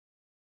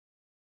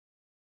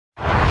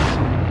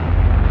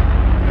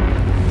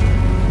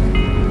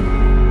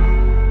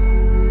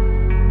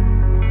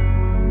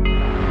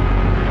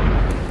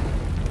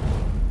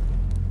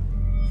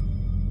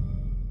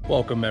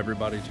Welcome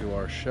everybody to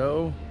our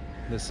show.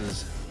 This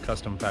is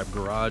Custom Fab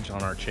Garage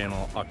on our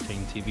channel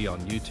Octane TV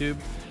on YouTube.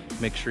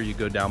 Make sure you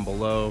go down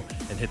below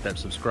and hit that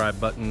subscribe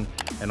button,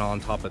 and on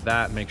top of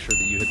that, make sure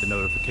that you hit the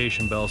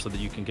notification bell so that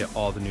you can get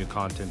all the new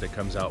content that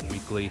comes out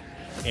weekly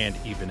and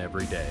even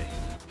every day.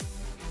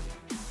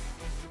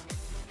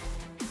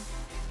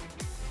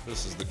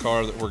 This is the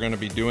car that we're going to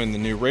be doing the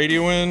new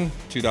radio in,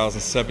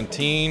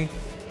 2017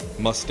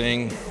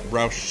 Mustang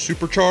Roush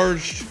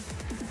Supercharged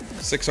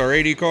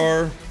 6R80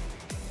 car.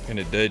 And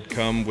it did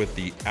come with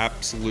the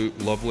absolute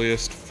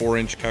loveliest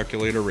 4-inch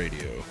calculator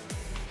radio.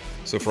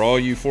 So for all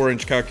you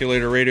 4-inch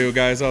calculator radio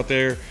guys out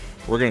there,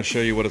 we're going to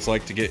show you what it's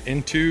like to get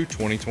into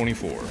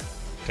 2024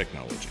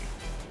 technology.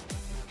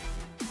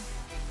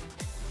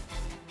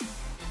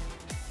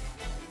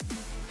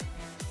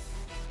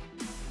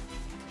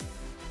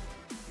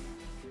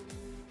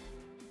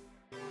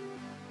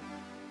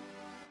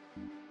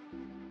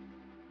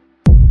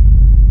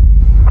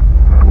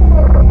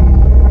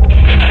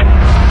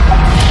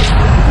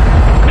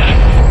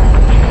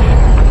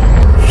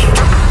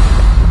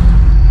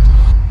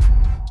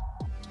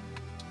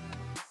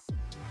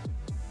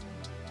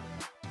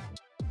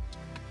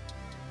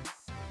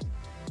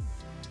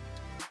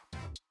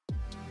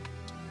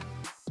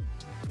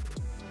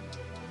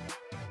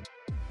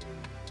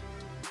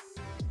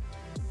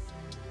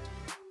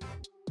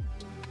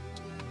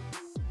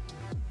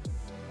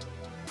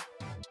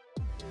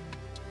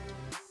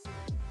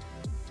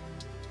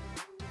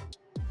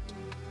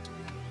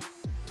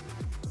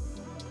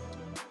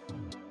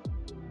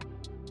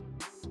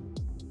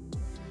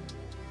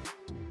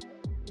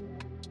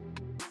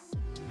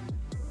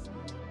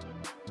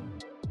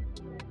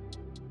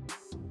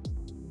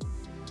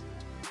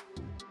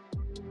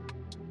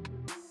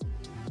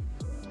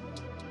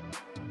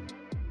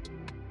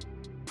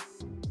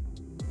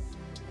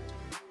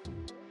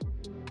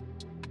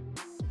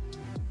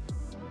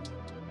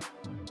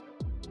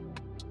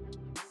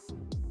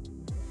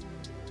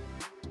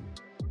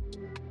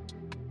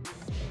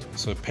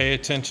 So pay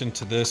attention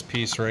to this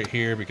piece right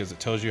here because it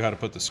tells you how to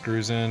put the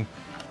screws in,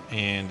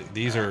 and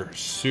these are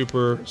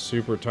super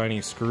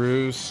tiny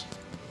screws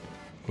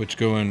which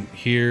go in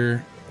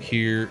here,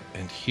 here,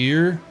 and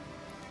here.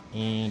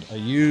 And I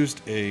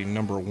used a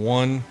number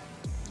 1.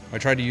 I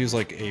tried to use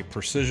like a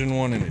precision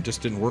one and it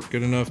just didn't work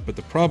good enough, but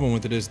the problem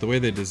with it is the way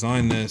they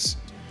designed this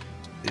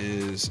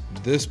is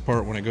this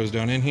part, when it goes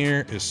down in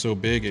here, is so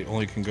big it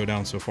only can go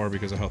down so far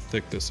because of how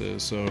thick this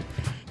is. So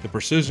the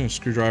precision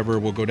screwdriver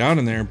will go down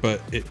in there,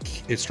 but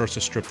it starts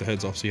to strip the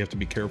heads off, so you have to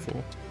be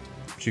careful.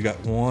 So you got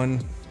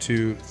 1,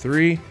 2,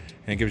 3, and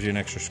it gives you an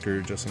extra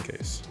screw just in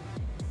case.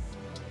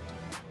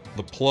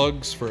 The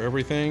plugs for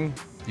everything,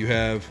 you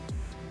have,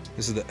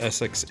 this is the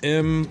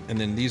SXM, and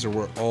then these are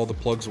where all the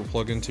plugs will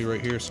plug into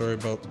right here. Sorry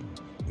about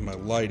my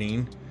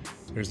lighting.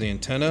 There's the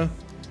antenna.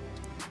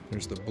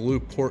 There's the blue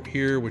port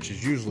here, which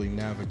is usually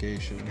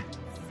navigation,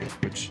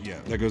 which, yeah,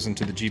 that goes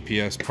into the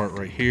GPS part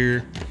right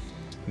here.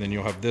 And then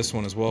you'll have this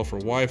one as well for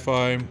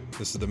Wi-Fi.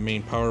 This is the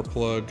main power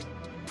plug.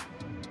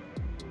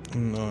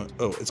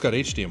 Oh, it's got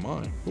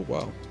HDMI. Oh,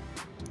 wow.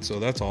 So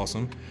that's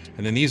awesome.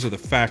 And then these are the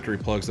factory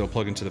plugs. They'll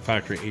plug into the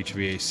factory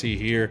HVAC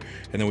here.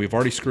 And then we've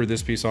already screwed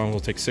this piece on.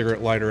 We'll take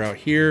cigarette lighter out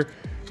here.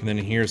 And then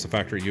here's the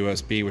factory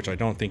USB, which I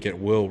don't think it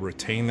will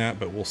retain that,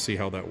 but we'll see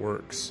how that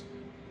works.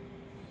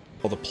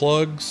 All the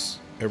plugs,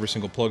 every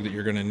single plug that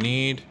you're going to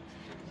need.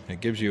 And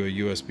it gives you a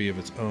USB of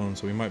its own,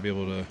 so we might be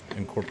able to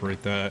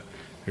incorporate that.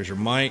 There's your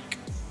mic,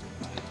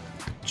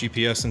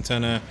 GPS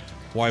antenna,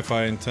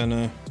 Wi-Fi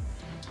antenna,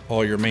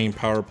 all your main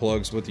power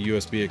plugs with the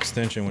USB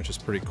extension, which is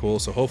pretty cool.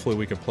 So hopefully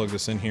we can plug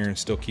this in here and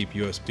still keep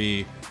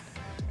USB.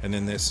 And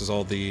then this is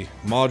all the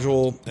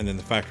module, and then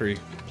the factory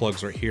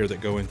plugs right here that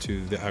go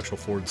into the actual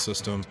Ford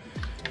system.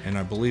 And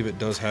I believe it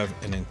does have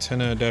an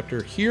antenna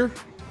adapter here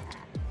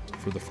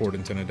for the Ford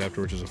antenna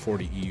adapter, which is a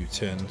 40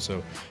 EU10.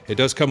 So it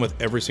does come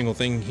with every single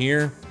thing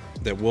here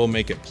that will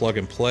make it plug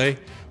and play.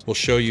 We'll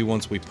show you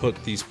once we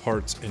put these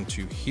parts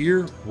into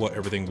here what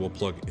everything will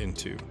plug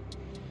into.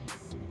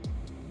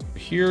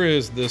 Here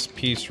is this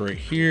piece right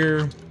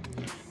here.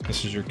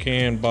 This is your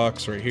CAN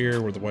box right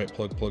here where the white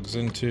plug plugs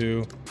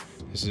into.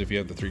 This is if you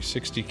have the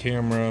 360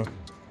 camera.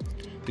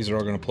 These are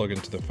all going to plug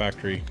into the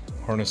factory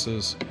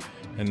harnesses.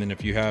 And then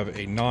if you have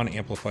a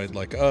non-amplified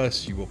like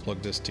us, you will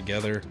plug this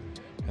together,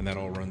 and that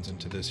all runs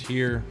into this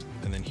here.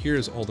 And then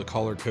here's all the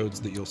color codes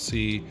that you'll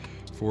see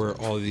for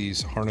all of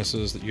these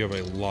harnesses. That you have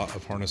a lot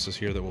of harnesses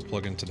here that will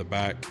plug into the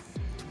back.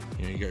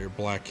 You know, you got your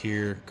black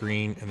here,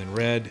 green, and then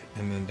red,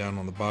 and then down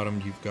on the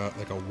bottom you've got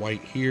like a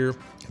white here,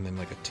 and then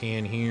like a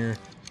tan here,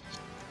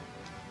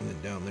 and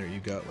then down there you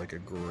got like a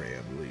gray,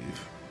 I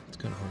believe. It's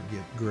kind of hard to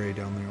get gray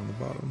down there on the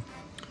bottom.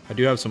 I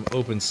do have some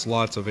open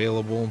slots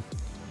available,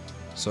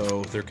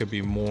 so there could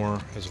be more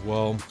as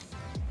well.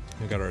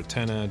 We got our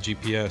antenna,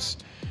 GPS,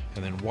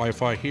 and then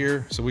Wi-Fi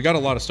here. So we got a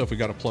lot of stuff we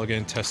got to plug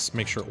in, test,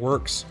 make sure it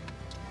works,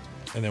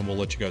 and then we'll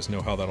let you guys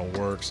know how that all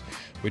works.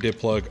 We did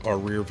plug our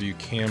rear view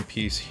cam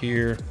piece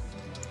here.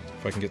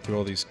 If I can get through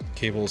all these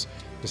cables.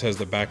 This has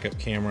the backup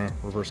camera,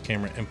 reverse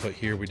camera input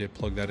here. We did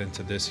plug that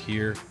into this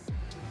here.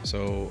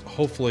 So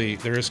hopefully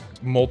there is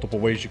multiple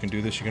ways you can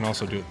do this. You can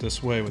also do it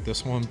this way with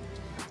this one.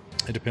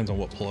 It depends on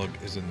what plug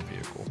is in the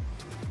vehicle.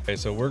 Okay,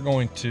 so we're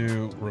going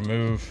to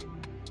remove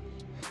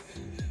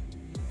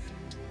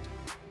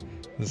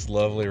this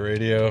lovely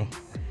radio.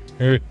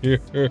 Dude,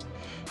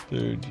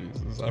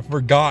 Jesus, I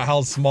forgot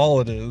how small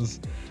it is.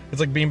 It's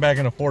like being back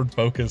in a Ford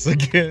Focus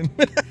again.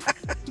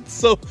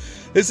 So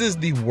this is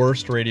the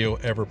worst radio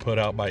ever put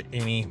out by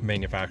any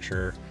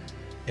manufacturer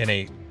in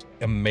a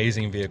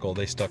amazing vehicle.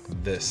 They stuck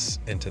this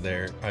into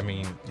there. I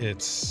mean,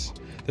 this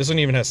one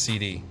even has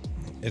CD.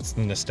 It's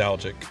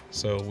nostalgic,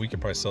 so we could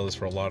probably sell this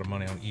for a lot of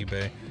money on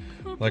eBay,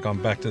 like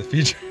on Back to the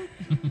Future.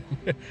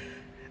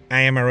 I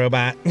am a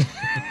robot.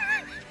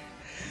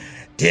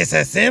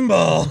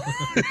 Disassemble.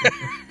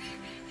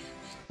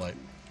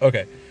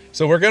 Okay,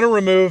 so we're gonna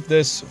remove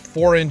this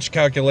 4-inch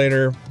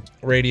calculator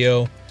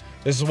radio.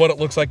 This is what it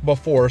looks like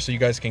before, so you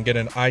guys can get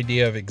an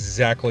idea of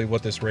exactly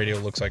what this radio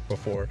looks like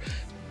before.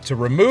 To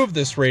remove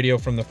this radio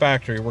from the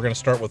factory, we're gonna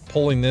start with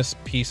pulling this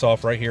piece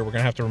off right here. We're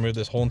gonna have to remove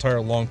this whole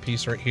entire long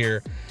piece right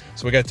here.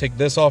 So we gotta take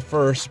this off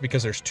first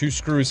because there's 2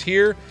 screws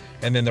here,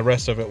 and then the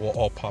rest of it will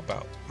all pop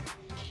out.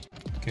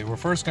 Okay, we're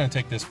first gonna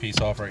take this piece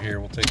off right here.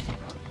 We'll take,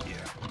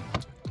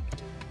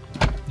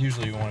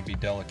 usually you wanna be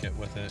delicate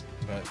with it,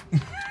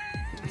 but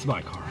It's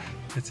my car.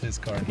 it's his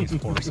car and he's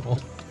forceful.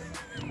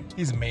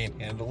 He's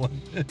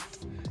manhandling it.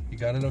 You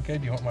got it okay?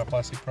 Do you want my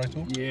plastic pry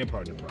tool? Yeah,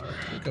 probably the prior.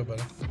 Go,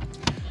 buddy.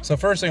 So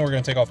first thing, we're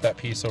gonna take off that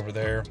piece over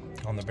there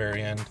on the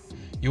very end.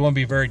 You wanna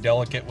be very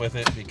delicate with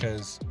it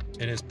because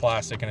it is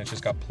plastic and it's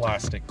just got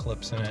plastic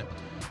clips in it.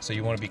 So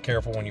you wanna be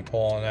careful when you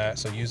pull on that.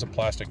 So use a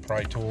plastic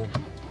pry tool.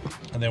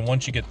 And then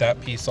once you get that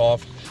piece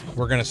off,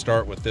 we're gonna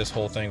start with this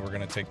whole thing. We're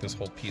gonna take this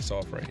whole piece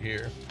off right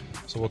here.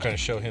 So we'll kind of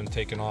show him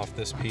taking off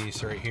this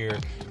piece right here.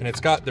 And it's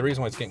got, the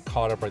reason why it's getting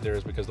caught up right there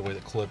is because the way the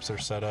clips are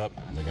set up.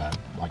 They got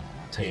like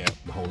tape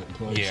to hold it in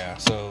place. Yeah,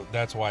 so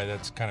that's why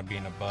that's kind of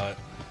being a butt.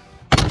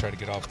 Try to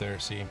get off there,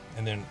 see?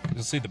 And then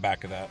you'll see the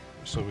back of that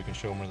so we can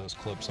show them where those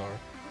clips are.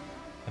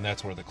 And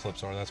that's where the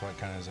clips are. That's why it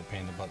kind of is a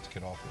pain in the butt to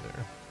get off of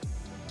there.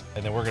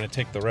 And then we're gonna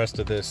take the rest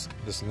of this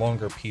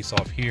longer piece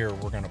off here.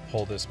 We're gonna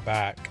pull this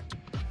back.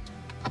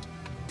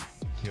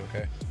 You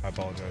okay? I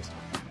apologize.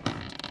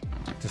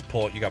 Just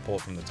pull it, you gotta pull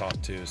it from the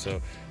top too. So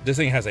this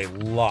thing has a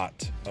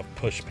lot of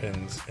push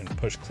pins and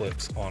push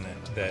clips on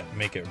it that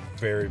make it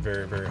very,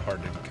 very, very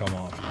hard to come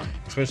off.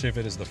 Especially if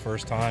it is the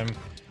first time,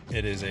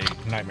 it is a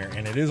nightmare.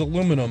 And it is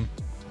aluminum,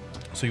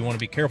 so you wanna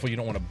be careful. You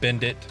don't wanna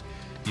bend it.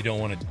 You don't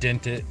wanna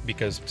dent it,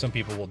 because some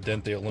people will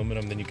dent the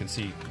aluminum, then you can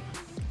see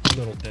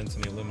little dents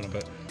in the aluminum.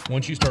 But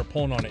once you start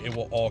pulling on it, it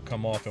will all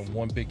come off in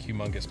one big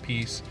humongous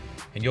piece.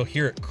 And you'll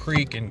hear it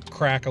creak and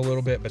crack a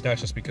little bit, but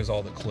that's just because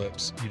all the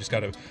clips. You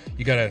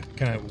gotta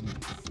kind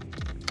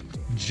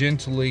of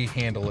gently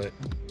handle it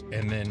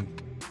and then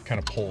kind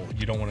of pull.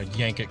 You don't want to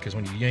yank it, because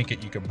when you yank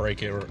it, you can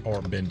break it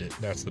or bend it.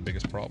 That's the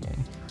biggest problem.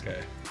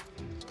 Okay,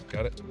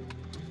 got it?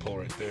 Pull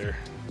right there.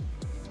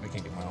 I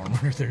can't get my arm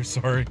right there,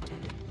 sorry.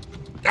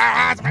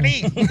 Ah, it's my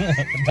knee!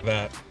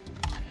 That.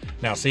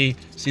 Now see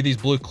these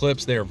blue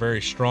clips, they are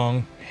very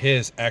strong.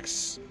 His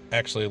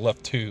actually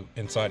left 2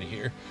 inside of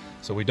here.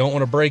 So we don't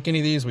want to break any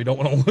of these. We don't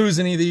want to lose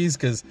any of these,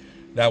 because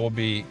that will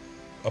be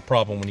a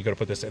problem when you go to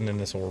put this, and then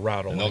this will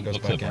rattle. And they'll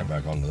clip right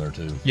back onto there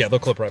too. Yeah, they'll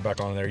clip right back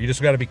on there. You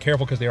just got to be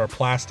careful, because they are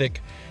plastic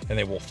and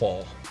they will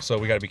fall. So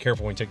we got to be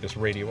careful when you take this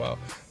radio out.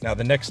 Now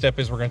the next step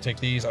is we're going to take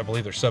these. I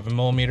believe they're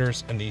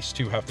 7mm, and these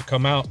 2 have to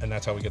come out, and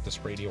that's how we get this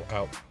radio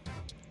out.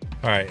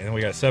 All right, and we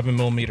got a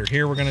 7mm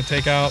here we're going to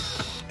take out,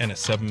 and a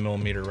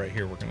 7mm right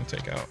here we're going to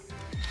take out.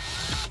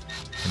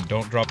 And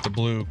don't drop the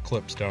blue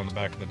clips down the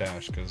back of the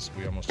dash, because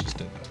we almost just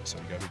did that, so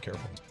you gotta be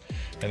careful.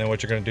 And then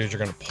what you're gonna do is you're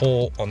gonna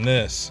pull on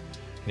this,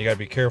 and you gotta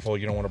be careful.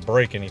 You don't want to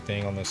break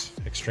anything on this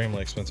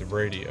extremely expensive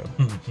radio.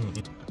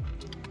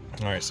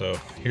 All right, so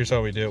here's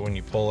how we do it. When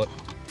you pull it,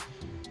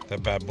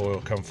 that bad boy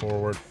will come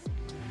forward.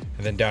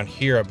 And then down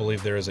here, I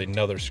believe there is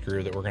another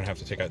screw that we're gonna have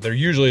to take out. There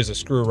usually is a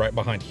screw right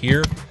behind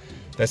here.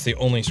 That's the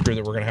only screw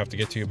that we're gonna have to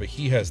get to, but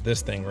he has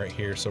this thing right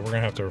here, so we're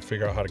gonna have to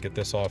figure out how to get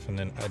this off, and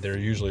then there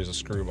usually is a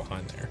screw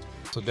behind there.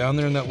 So down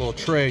there in that little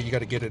tray, you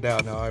gotta get it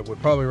out. Now I would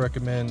probably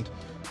recommend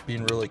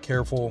being really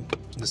careful.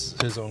 This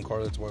is his own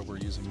car, that's why we're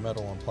using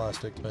metal on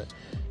plastic, but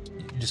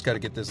you just gotta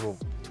get this little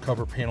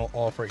cover panel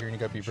off right here, and you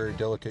gotta be very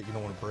delicate. You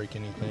don't wanna break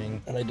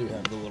anything. And they do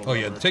have the little rubber.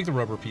 Yeah, take the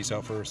rubber piece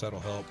out first, that'll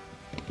help.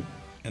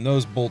 And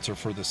those bolts are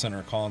for the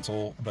center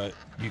console, but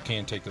you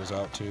can take those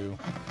out too.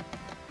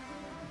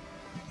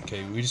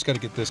 Okay, we just got to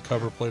get this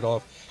cover plate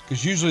off,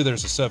 because usually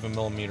there's a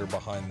 7mm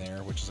behind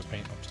there, which is a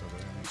paint. I'm sorry,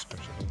 I'm gonna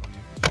scratch it on you.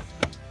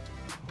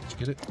 Let's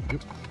get it.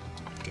 Yep.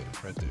 Okay,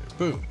 right there.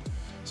 Boom.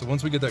 So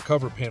once we get that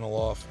cover panel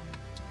off,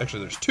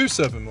 actually there's 2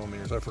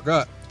 7mm. I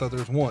forgot. I thought there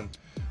was 1.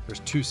 There's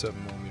 2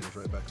 7mm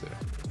right back there.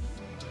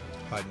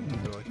 Hiding.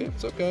 They're like, hey,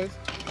 what's up, guys?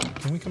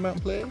 Can we come out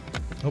and play?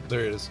 Oh,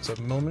 there it is.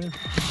 7mm.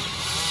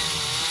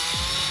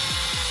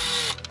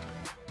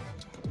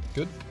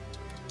 Good.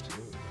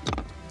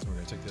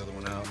 Take the other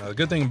one out. Now the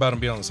good thing about them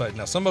being on the side,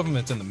 now some of them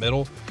it's in the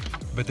middle,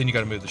 but then you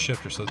got to move the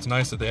shifter. So it's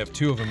nice that they have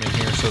 2 of them in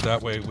here, so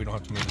that way we don't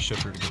have to move the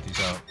shifter to get these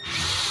out.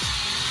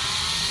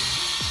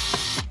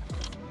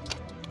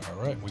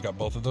 All right, we got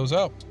both of those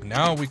out.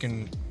 Now we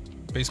can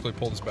basically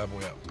pull this bad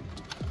boy out.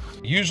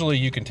 Usually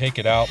you can take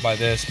it out by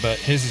this, but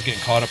his is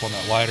getting caught up on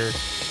that lighter.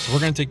 So we're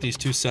gonna take these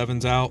 2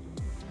 7s out,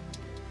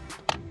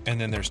 and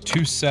then there's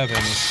 2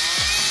 7s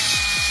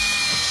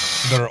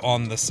that are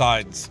on the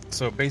sides.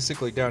 So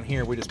basically down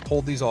here, we just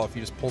pulled these off.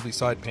 You just pull these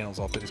side panels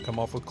off. They just come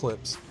off with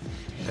clips.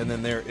 And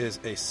then there is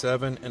a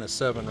 7 and a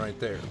 7 right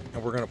there.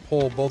 And we're gonna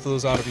pull both of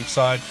those out of each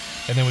side,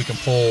 and then we can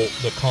pull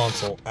the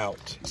console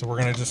out. So we're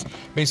gonna just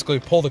basically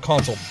pull the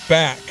console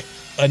back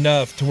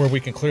enough to where we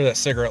can clear that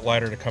cigarette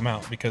lighter to come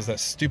out, because that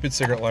stupid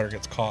cigarette lighter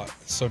gets caught.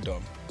 It's so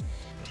dumb.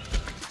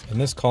 And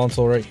this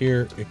console right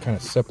here, it kind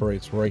of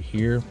separates right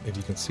here. If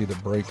you can see the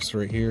brakes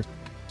right here.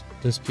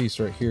 This piece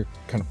right here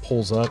kind of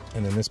pulls up,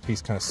 and then this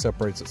piece kind of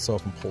separates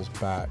itself and pulls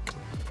back.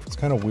 It's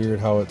kind of weird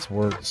how it's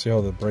worked. See how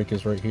the brake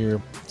is right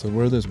here? So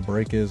where this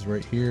brake is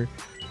right here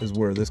is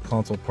where this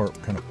console part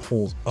kind of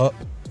pulls up,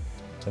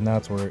 and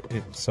that's where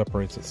it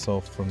separates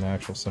itself from the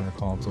actual center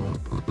console.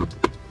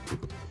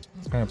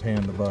 It's kind of a pain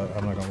in the butt,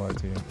 I'm not gonna lie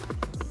to you.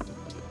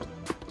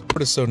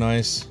 But it's so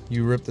nice.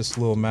 You rip this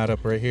little mat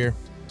up right here,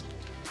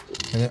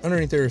 and then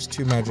underneath there is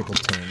 2 magical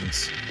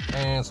tins.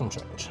 And some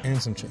change.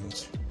 And some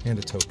change. And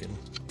a token.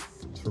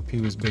 For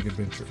Pee-wee's Big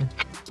Adventure.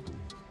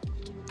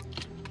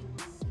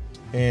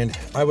 And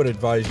I would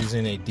advise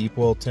using a deep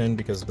well tin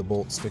because the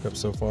bolts stick up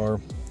so far.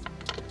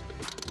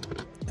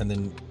 And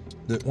then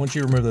once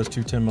you remove those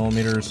 2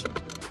 10mm,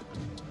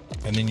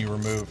 and then you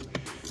remove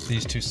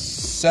these 2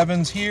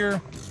 7s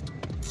here,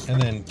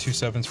 and then 2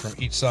 7s from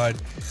each side,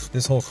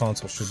 this whole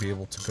console should be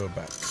able to go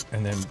back.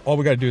 And then all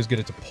we got to do is get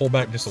it to pull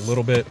back just a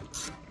little bit,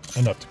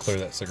 enough to clear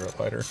that cigarette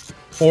lighter.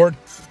 Ford,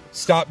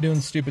 stop doing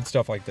stupid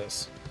stuff like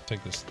this.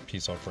 Take this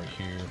piece off right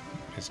here.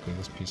 Basically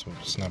this piece will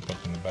snap up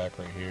in the back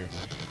right here,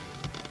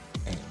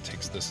 and it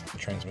takes this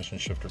transmission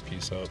shifter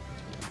piece up.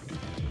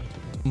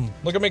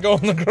 Look at me go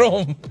on the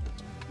chrome.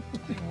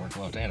 Didn't work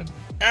left-handed.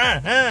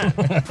 I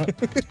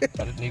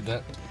didn't need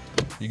that.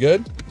 You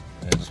good?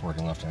 Yeah, just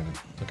working left-handed.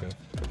 Okay.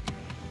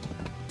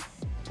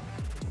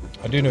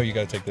 I do know you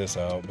gotta take this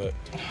out, but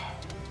it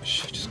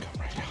should just come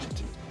right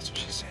out. That's what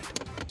she said.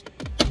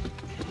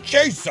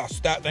 Jesus,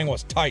 that thing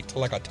was tight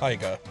like a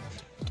tiger.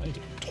 Tight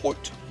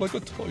like a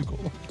tiger.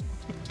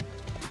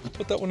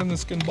 Put that one in the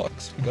skin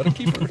box. We gotta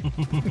keep her.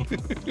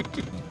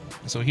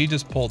 So he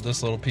just pulled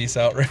this little piece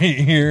out right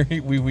here.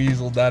 We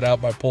weaseled that out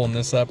by pulling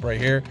this up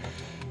right here.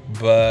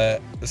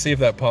 But let's see if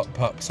that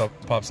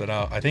pops it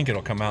out. I think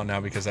it'll come out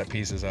now because that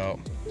piece is out.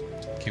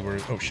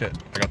 Keyword. Oh shit!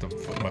 I got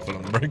my foot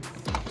on the brake.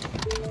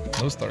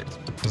 No starts.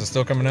 Is it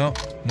still coming out?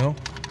 No?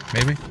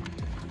 Maybe?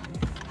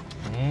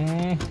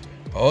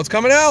 Oh, it's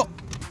coming out!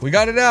 We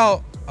got it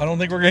out! I don't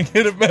think we're gonna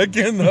get it back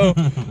in though.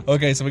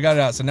 Okay, so we got it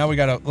out. So now we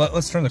gotta,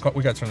 let's turn the car,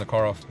 we gotta turn the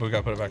car off, but we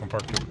gotta put it back in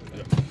park too.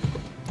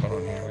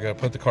 Hold on here, we gotta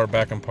put the car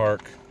back in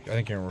park. I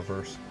think you're in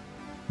reverse.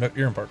 Nope,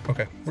 you're in park.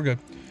 Okay, we're good.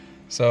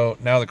 So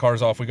now the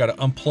car's off. We gotta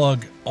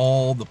unplug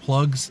all the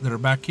plugs that are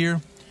back here.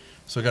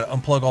 So we gotta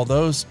unplug all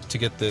those to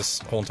get this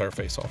whole entire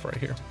face off right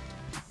here.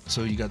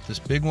 So you got this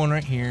big one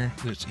right here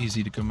that's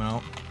easy to come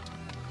out.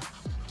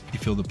 You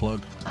feel the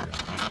plug?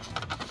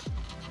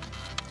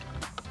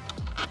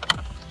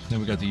 Then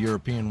we got the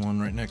European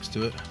one right next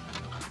to it.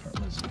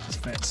 It's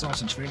fat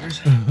sausage fingers.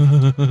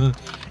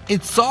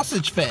 It's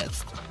sausage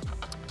fest.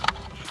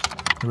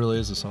 It really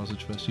is a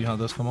sausage fest. You know how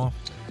those come off?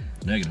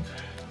 Negative.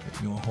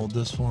 Okay, you want to hold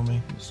this for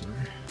me? Yes, sir.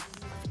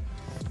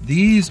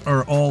 These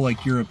are all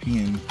like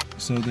European,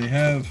 so they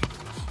have.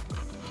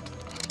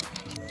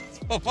 This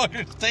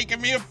motherfucker's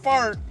taking me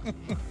apart.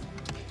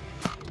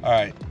 All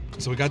right,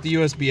 so we got the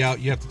USB out.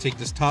 You have to take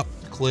this top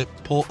clip,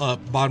 pull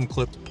up, bottom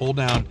clip, pull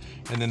down,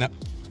 and then that.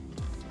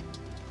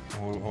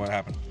 What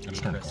happened? I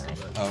just turned the car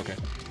off. Oh, okay.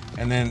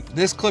 And then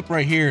this clip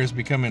right here is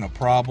becoming a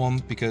problem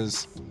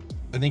because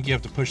I think you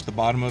have to push the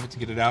bottom of it to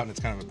get it out, and it's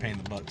kind of a pain in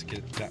the butt to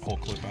get that whole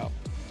clip out.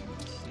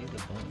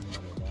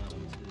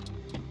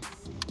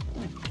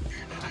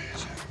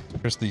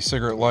 There's the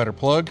cigarette lighter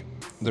plug.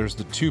 There's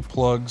the 2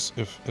 plugs,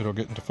 if it'll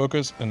get into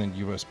focus, and then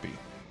USB.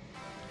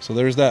 So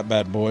there's that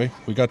bad boy.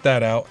 We got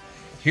that out.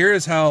 Here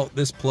is how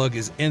this plug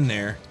is in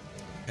there.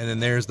 And then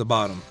there's the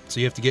bottom. So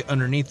you have to get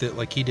underneath it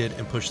like he did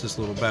and push this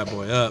little bad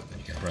boy up.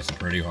 You gotta press it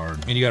pretty hard.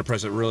 And you gotta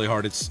press it really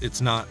hard.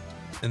 It's not,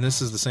 and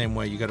this is the same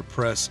way. You gotta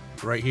press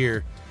right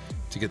here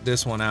to get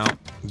this one out.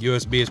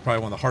 USB is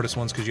probably one of the hardest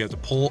ones because you have to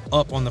pull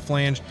up on the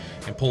flange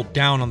and pull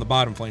down on the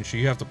bottom flange. So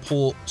you have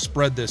to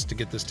spread this to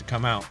get this to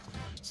come out.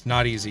 It's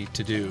not easy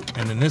to do.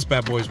 And then this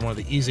bad boy is one of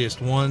the easiest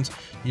ones.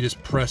 You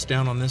just press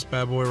down on this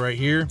bad boy right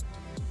here.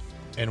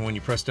 And when you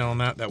press down on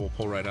that, that will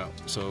pull right out.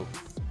 So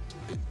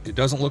it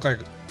doesn't look like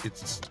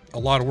it's a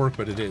lot of work,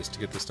 but it is to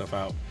get this stuff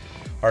out.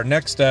 Our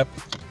next step,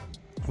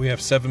 we have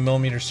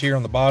 7mm here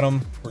on the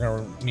bottom. We're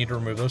gonna need to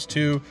remove those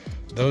two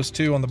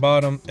on the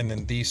bottom, and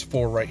then these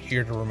 4 right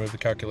here to remove the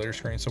calculator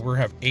screen. So we're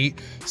gonna have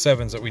 8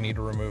 7s that we need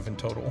to remove in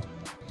total.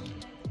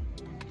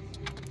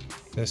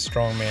 This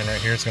strong man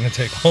right here is going to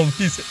take all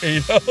these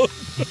 8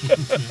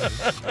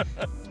 out.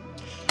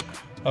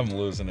 I'm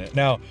losing it.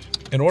 Now,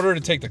 in order to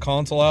take the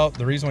console out,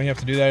 the reason why you have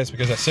to do that is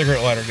because that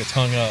cigarette lighter gets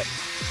hung up.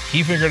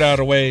 He figured out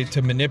a way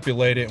to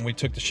manipulate it, and we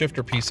took the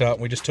shifter piece out,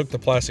 and we just took the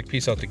plastic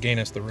piece out to gain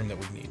us the room that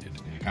we needed.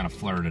 You kind of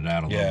flirted it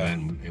out a little bit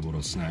and able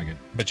to snag it.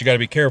 But you got to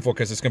be careful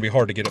because it's going to be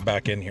hard to get it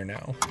back in here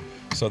now.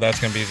 So that's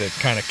going to be the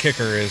kind of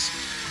kicker is,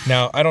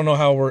 now I don't know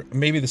how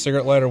maybe the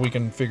cigarette lighter, we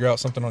can figure out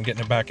something on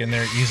getting it back in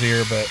there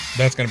easier, but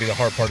that's going to be the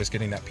hard part is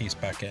getting that piece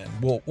back in.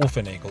 We'll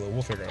finagle it.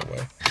 We'll figure out a way.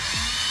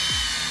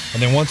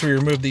 And then once we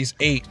remove these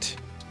 8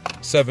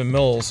 7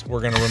 mils,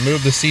 we're going to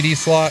remove the CD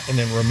slot and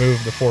then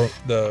remove the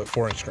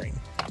 4-inch screen.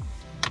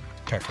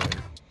 Calculator.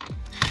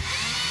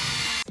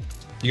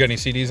 You got any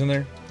CDs in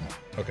there?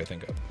 No. Okay,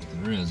 thank God.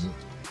 If there is,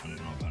 I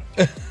didn't know about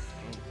it.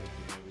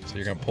 So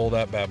you're going to pull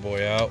that bad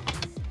boy out,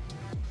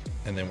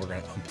 and then we're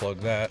going to unplug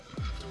that.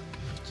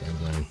 Same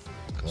thing.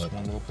 Just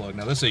one little plug.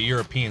 Now this is a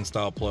European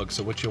style plug,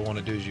 so what you'll want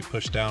to do is you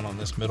push down on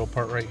this middle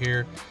part right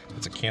here.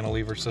 It's a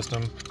cantilever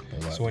system.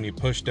 So when you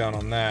push down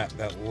on that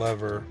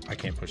lever, I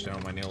can't push down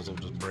on my nails,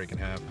 it'll just break in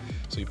half.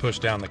 So you push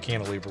down, the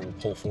cantilever will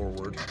pull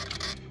forward.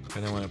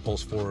 And then when it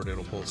pulls forward,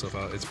 it'll pull itself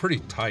out. It's pretty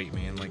tight,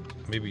 man. Like,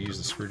 maybe use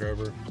the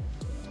screwdriver.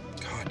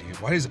 God, dude,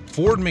 why is it?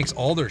 Ford makes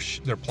all their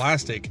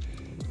plastic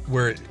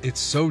where it's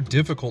so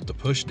difficult to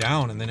push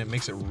down, and then it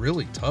makes it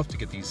really tough to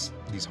get these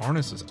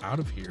harnesses out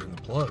of here and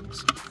the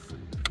plugs.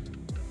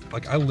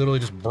 Like, I literally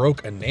just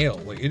broke a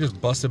nail. Like, it just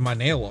busted my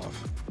nail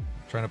off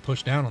trying to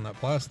push down on that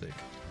plastic.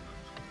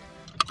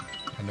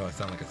 I know I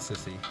sound like a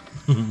sissy.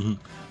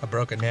 I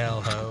broke a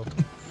nail, ho.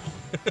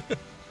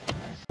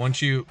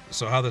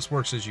 So how this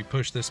works is you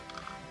push this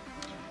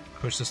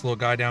little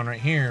guy down right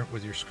here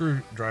with your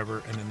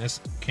screwdriver, and then this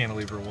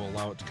cantilever will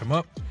allow it to come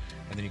up,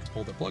 and then you can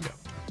pull the plug out.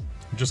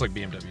 Just like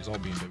BMWs, all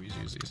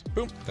BMWs use these.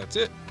 Boom, that's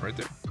it, right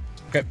there.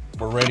 Okay,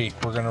 we're ready.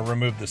 We're gonna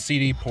remove the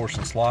CD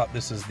portion slot.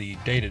 This is the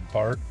dated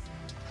part.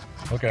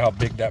 Look at how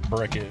big that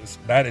brick is.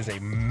 That is a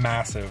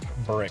massive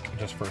brick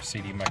just for a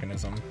CD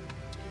mechanism.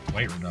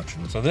 Weight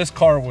reduction. So this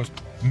car was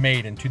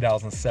made in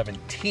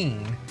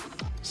 2017.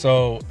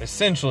 So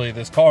essentially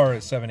this car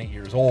is 7-8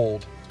 years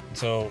old.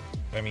 So,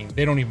 I mean,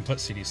 they don't even put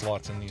CD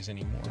slots in these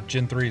anymore.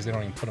 Gen 3s, they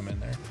don't even put them in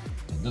there.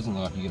 It doesn't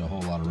look like you get a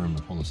whole lot of room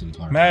to pull the CD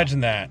part. Imagine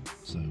that.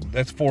 So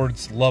that's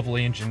Ford's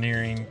lovely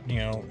engineering. You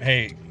know,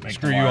 hey,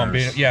 screw you on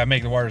being,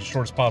 make the wires as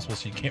short as possible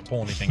so you can't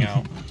pull anything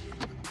out.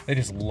 They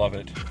just love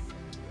it.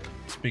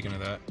 Speaking of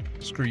that,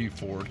 screw you,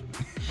 Ford.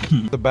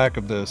 The back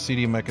of the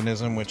CD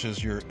mechanism, which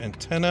is your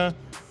antenna,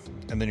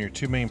 and then your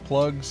 2 main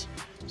plugs.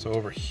 So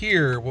over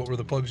here, what were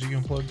the plugs you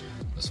unplugged?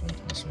 This one,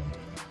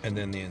 and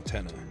then the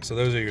antenna. So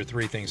those are your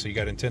 3 things. So you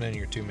got antenna and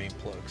your 2 main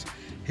plugs.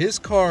 His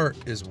car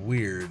is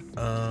weird.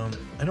 I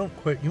don't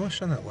quite. You want to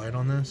shine that light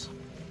on this?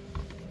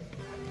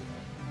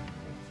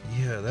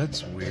 Yeah,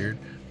 that's weird.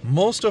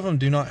 Most of them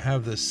do not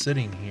have this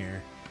sitting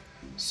here.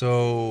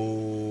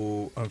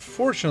 So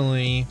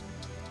unfortunately,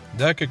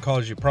 that could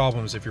cause you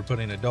problems if you're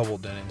putting a double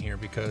dent in here,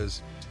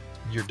 because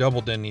your double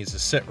dent needs to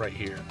sit right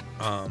here.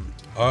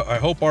 I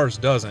hope ours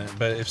doesn't,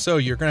 but if so,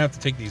 you're gonna have to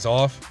take these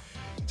off,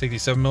 take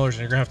these 7 millers,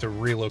 and you're gonna have to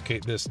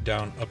relocate this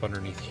down up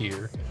underneath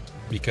here,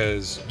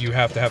 because you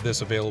have to have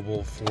this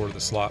available for the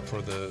slot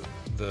for the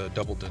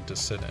double dent to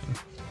sit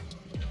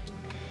in.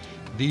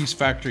 These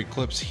factory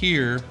clips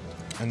here,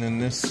 and then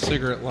this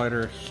cigarette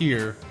lighter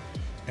here,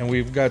 and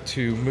we've got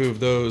to move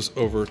those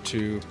over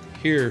to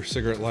here,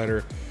 cigarette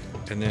lighter,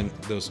 and then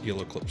those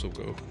yellow clips will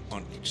go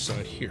on each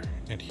side here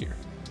and here.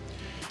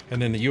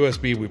 And then the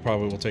USB we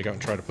probably will take out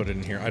and try to put it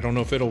in here. I don't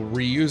know if it'll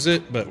reuse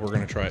it, but we're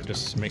gonna try it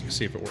just to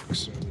see if it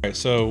works. All right,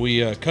 so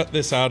we cut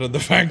this out of the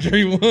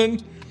factory one,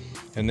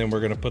 and then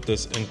we're gonna put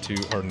this into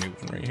our new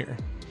one right here.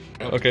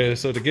 Okay,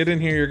 so to get in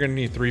here, you're gonna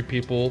need 3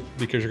 people,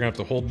 because you're gonna have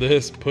to hold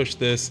this, push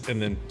this,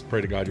 and then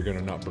pray to God you're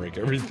gonna not break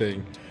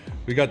everything.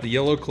 We got the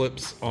yellow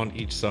clips on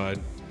each side.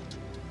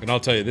 And I'll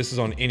tell you, this is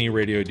on any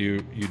radio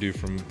you do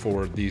from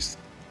Ford. These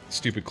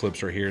stupid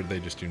clips right here, they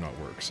just do not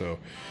work. So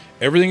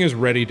everything is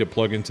ready to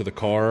plug into the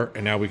car,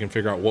 and now we can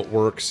figure out what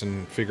works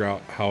and figure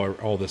out how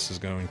all this is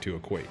going to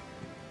equate.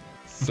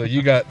 So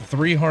you got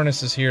 3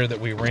 harnesses here that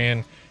we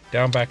ran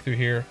down back through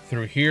here.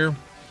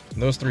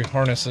 And those 3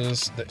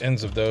 harnesses, the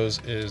ends of those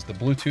is the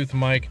Bluetooth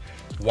mic,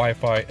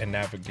 Wi-Fi, and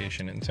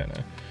navigation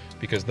antenna,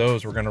 because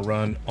those we're going to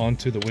run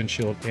onto the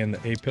windshield and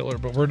the A-pillar,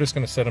 but we're just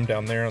going to set them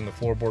down there on the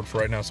floorboard for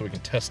right now so we can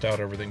test out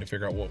everything to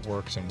figure out what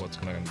works and what's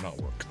going to not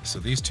work. So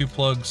these 2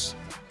 plugs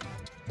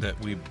that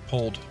we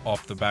pulled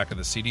off the back of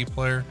the CD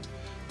player,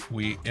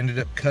 we ended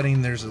up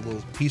cutting, there's a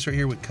little piece right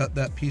here, we cut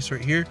that piece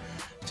right here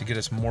to get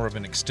us more of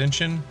an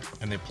extension,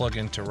 and they plug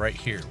into right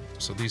here.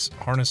 So these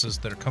harnesses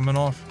that are coming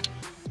off,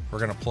 we're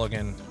going to plug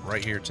in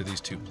right here to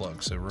these 2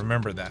 plugs, so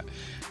remember that.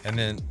 And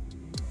then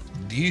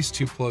these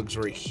 2 plugs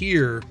right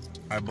here,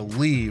 I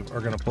believe, are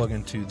going to plug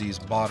into these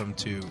bottom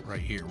 2 right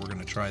here. We're going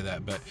to try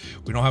that, but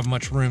we don't have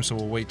much room, so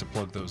we'll wait to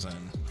plug those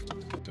in.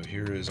 So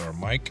here is our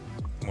mic,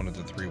 one of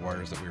the 3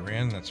 wires that we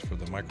ran. That's for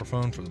the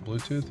microphone, for the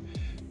Bluetooth.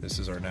 This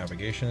is our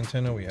navigation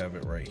antenna. We have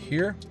it right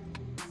here.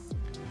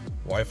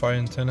 Wi-Fi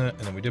antenna, and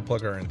then we did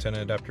plug our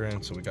antenna adapter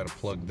in, so we got to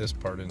plug this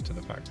part into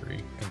the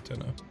factory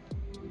antenna.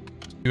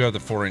 You have the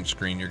 4-inch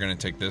screen. You're going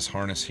to take this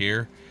harness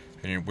here,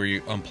 and where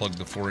you unplug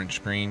the 4-inch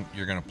screen,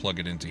 you're going to plug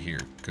it into here,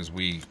 because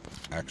we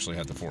actually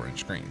had the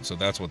 4-inch screen. So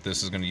that's what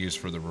this is going to use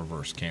for the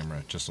reverse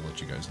camera, just to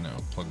let you guys know.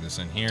 Plug this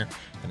in here,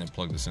 and then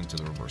plug this into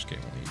the reverse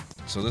cable lead.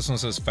 So this one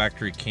says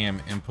factory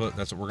cam input.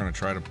 That's what we're going to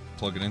try to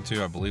plug it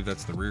into. I believe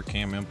that's the rear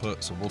cam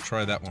input, so we'll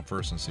try that one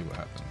first and see what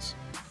happens.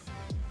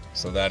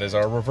 So that is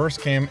our reverse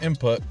cam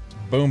input.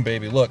 Boom,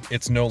 baby. Look,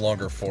 it's no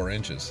longer 4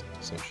 inches.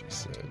 So she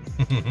said.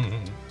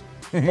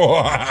 We're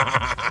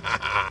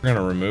going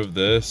to remove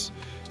this,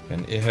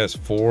 and it has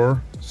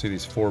 4. See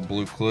these 4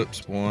 blue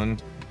clips? 1,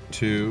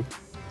 2,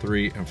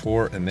 3, and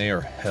 4, and they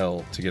are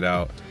hell to get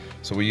out.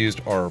 So we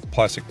used our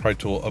plastic pry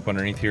tool up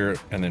underneath here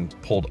and then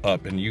pulled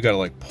up, and you got to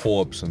like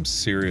pull up some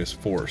serious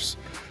force.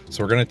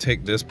 So we're going to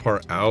take this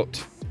part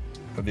out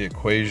of the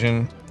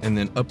equation, and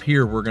then up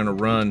here we're going to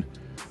run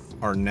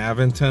our nav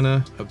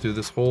antenna up through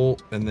this hole,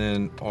 and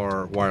then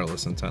our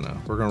wireless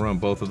antenna. We're gonna run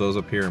both of those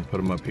up here and put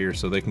them up here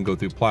so they can go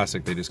through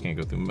plastic, they just can't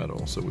go through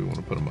metal, so we want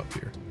to put them up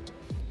here.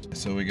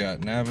 So we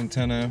got nav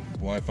antenna,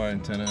 Wi-Fi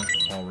antenna,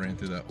 all ran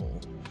through that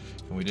hole.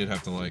 And we did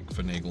have to like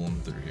finagle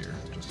them through here,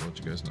 just to let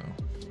you guys know.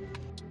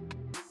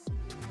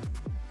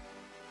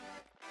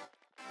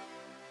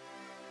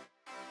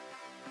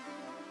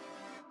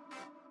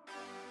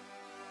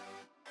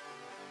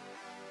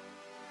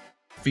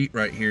 Feet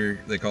right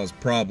here, they cause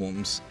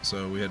problems,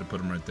 so we had to put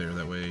them right there.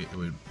 That way, it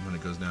would, when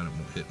it goes down, it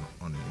won't hit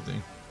on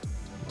anything.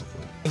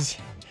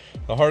 Hopefully.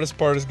 The hardest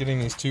part is getting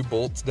these 2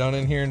 bolts down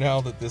in here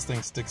now that this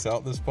thing sticks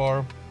out this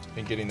far,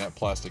 and getting that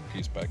plastic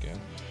piece back in.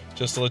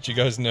 Just to let you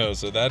guys know,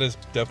 so that is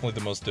definitely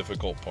the most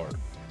difficult part.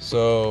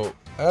 So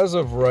as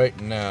of right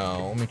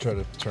now, let me try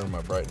to turn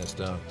my brightness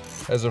down.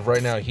 As of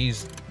right now,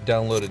 he's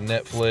downloaded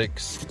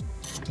Netflix,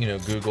 you know,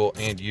 Google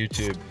and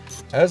YouTube.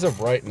 As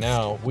of right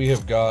now, we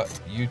have got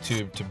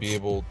YouTube to be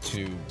able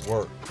to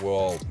work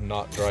while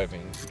not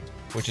driving,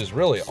 which is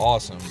really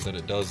awesome that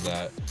it does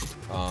that.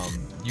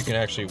 You can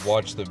actually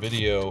watch the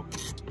video.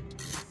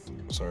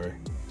 Sorry,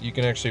 you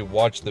can actually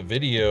watch the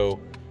video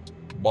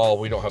while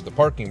we don't have the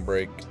parking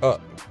brake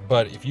up.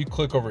 But if you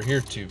click over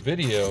here to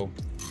video,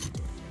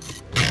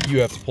 you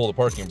have to pull the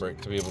parking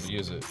brake to be able to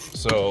use it.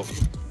 So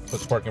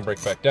put the parking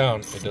brake back down,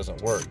 it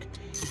doesn't work.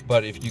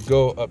 But if you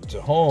go up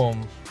to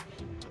home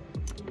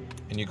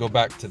and you go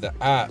back to the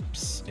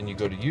apps and you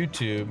go to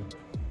YouTube,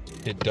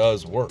 it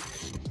does work.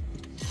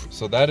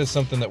 So that is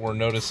something that we're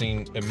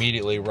noticing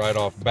immediately right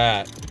off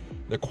bat.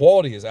 The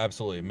quality is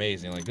absolutely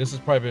amazing. Like, this has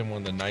probably been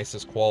one of the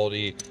nicest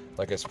quality,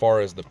 like as far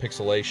as the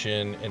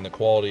pixelation and the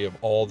quality of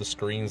all the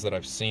screens that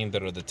I've seen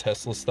that are the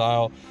Tesla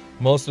style.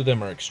 Most of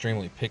them are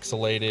extremely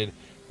pixelated.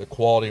 The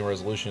quality and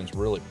resolution is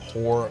really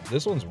poor.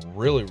 This one's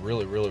really,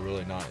 really, really,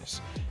 really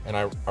nice. And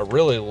I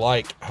really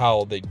like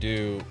how they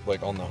do,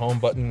 like on the home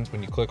button,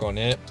 when you click on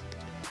it,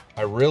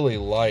 I really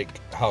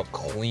like how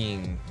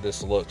clean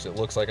this looks. It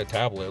looks like a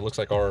tablet. It looks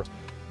like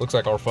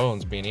our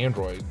phones being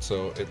Android.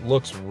 So it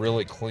looks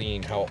really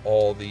clean how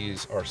all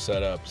these are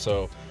set up.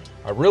 So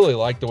I really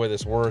like the way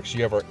this works.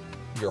 You have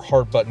your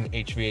hard button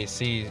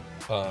HVAC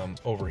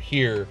over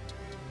here,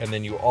 and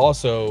then you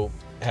also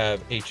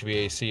have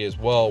HVAC as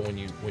well when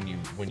you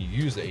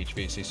use the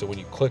HVAC. So when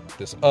you click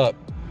this up,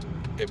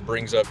 it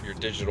brings up your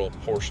digital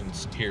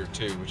portions here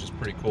too, which is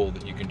pretty cool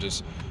that you can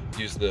just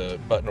use the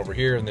button over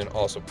here and then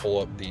also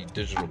pull up the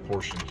digital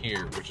portion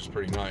here, which is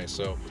pretty nice.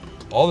 So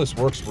all this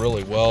works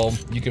really well.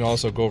 You can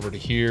also go over to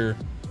here,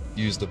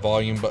 use the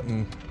volume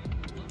button,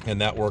 and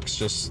that works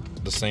just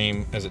the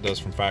same as it does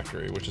from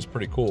factory, which is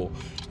pretty cool.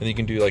 And you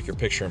can do like your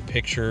picture in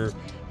picture.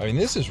 I mean,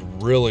 this is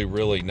really,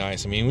 really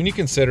nice. I mean, when you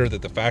consider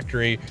that the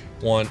factory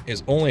one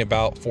is only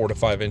about 4 to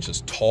 5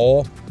 inches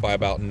tall by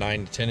about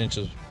 9 to 10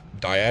 inches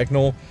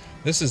diagonal,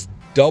 this is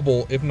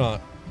double, if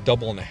not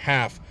double and a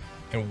half,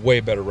 and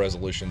way better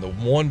resolution. The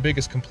one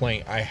biggest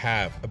complaint I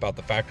have about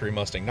the factory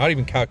Mustang, not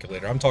even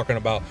calculator, I'm talking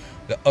about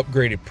the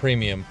upgraded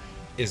premium,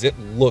 is it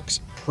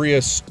looks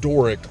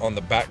prehistoric on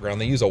the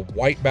background. They use a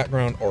white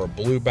background or a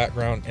blue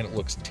background and it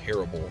looks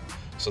terrible.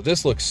 So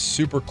this looks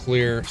super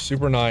clear,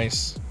 super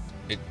nice.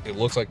 It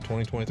looks like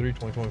 2023,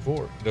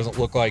 2024. It doesn't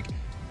look like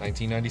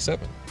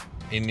 1997.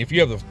 And if you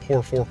have the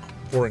poor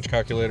 4-inch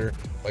calculator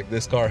like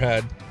this car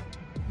had,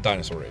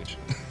 dinosaur age.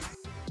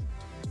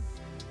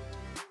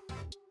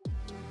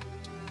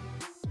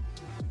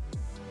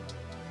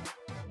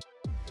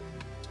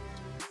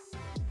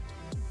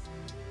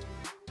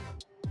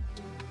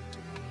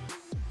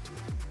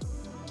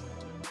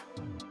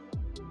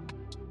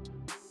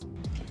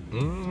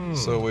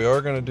 So we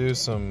are going to do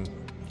some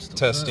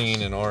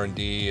testing and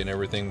R&D and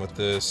everything with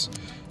this.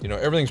 You know,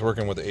 everything's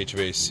working with the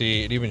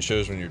HVAC. It even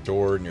shows when your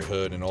door and your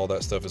hood and all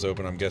that stuff is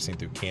open, I'm guessing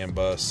through CAN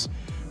bus.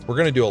 We're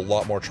going to do a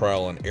lot more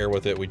trial and error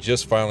with it. We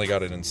just finally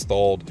got it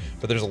installed,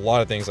 but there's a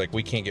lot of things like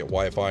we can't get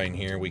Wi-Fi in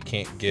here. We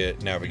can't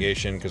get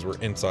navigation because we're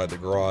inside the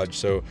garage.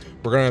 So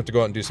we're going to have to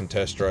go out and do some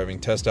test driving,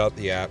 test out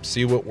the app,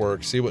 see what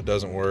works, see what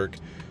doesn't work.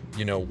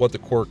 you know, what the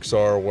quirks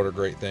are, what are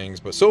great things.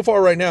 But so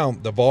far right now,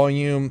 the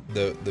volume,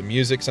 the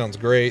music sounds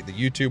great. The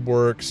YouTube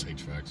works.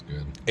 HVAC's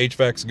good.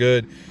 HVAC's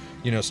good.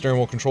 You know, steering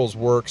wheel controls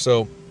work.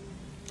 So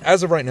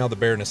as of right now, the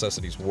bare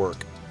necessities work.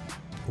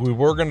 We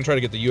were going to try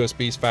to get the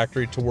USBs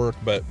factory to work,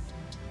 but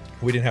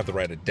we didn't have the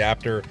right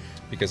adapter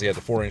because he had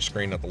the 4-inch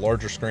screen, not the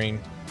larger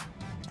screen.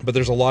 But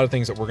there's a lot of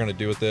things that we're going to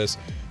do with this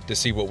to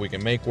see what we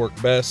can make work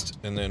best,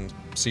 and then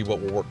see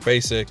what will work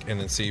basic, and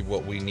then see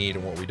what we need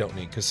and what we don't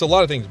need. Because a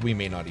lot of things we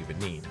may not even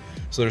need.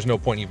 So there's no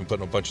point even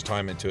putting a bunch of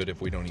time into it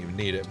if we don't even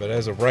need it. But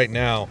as of right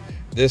now,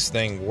 this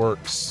thing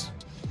works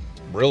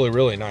really,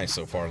 really nice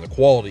so far. The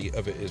quality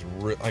of it is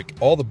like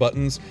all the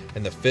buttons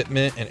and the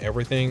fitment and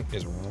everything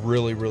is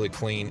really, really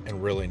clean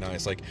and really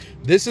nice. Like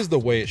this is the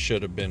way it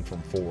should have been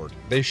from Ford.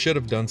 They should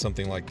have done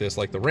something like this,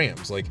 like the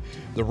Rams. Like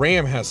the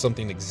Ram has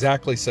something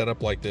exactly set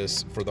up like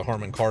this for the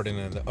Harman Kardon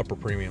and the upper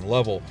premium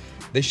level.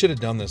 They should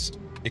have done this,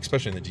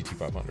 especially in the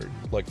GT500.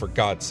 Like for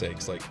God's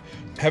sakes, like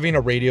having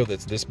a radio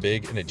that's this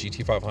big in a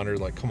GT500,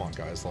 like come on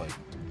guys, like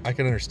I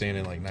can understand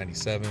in like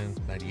 97,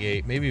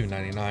 98, maybe even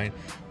 99,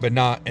 but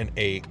not in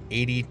a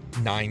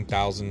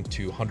 $89,000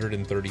 to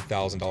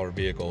 $130,000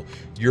 vehicle.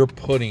 You're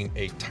putting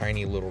a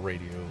tiny little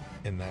radio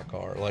in that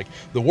car. Like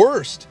the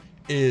worst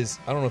is,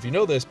 I don't know if you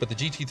know this, but the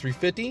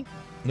GT350,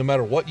 no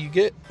matter what you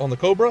get on the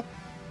Cobra,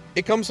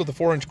 it comes with a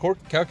 4-inch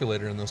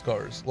calculator in those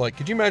cars. Like,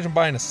 could you imagine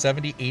buying a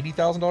 $70,000,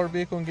 $80,000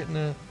 vehicle and getting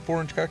a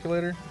 4-inch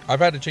calculator? I've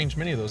had to change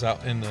many of those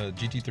out in the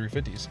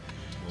GT350s.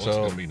 Well, so it's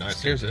gonna be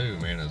nice here too,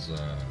 man, is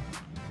the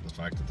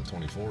fact that the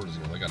 24s, you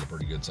know, they got a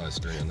pretty good size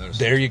steering in those.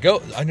 There you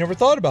go. I never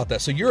thought about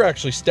that. So you're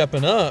actually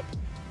stepping up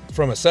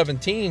from a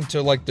 17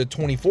 to like the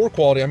 24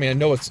 quality. I mean, I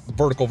know it's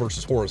vertical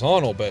versus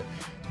horizontal, but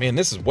man,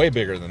 this is way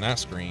bigger than that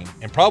screen.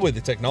 And probably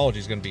the technology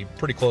is going to be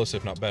pretty close,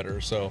 if not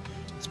better. So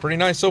it's pretty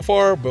nice so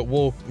far, but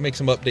we'll make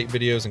some update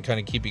videos and kind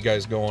of keep you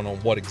guys going on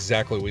what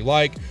exactly we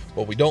like,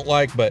 what we don't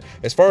like. But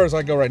as far as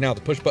I go right now, the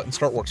push button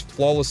start works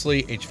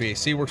flawlessly.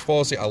 HVAC works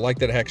flawlessly. I like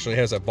that it actually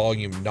has a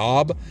volume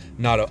knob,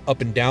 not an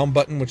up and down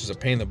button, which is a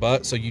pain in the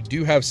butt. So you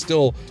do have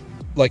still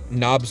like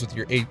knobs with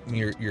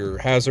your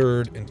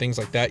hazard and things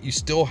like that. You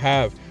still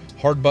have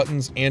hard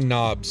buttons and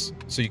knobs,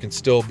 so you can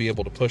still be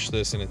able to push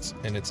this, and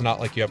it's not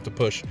like you have to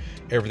push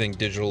everything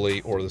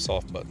digitally or the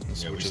soft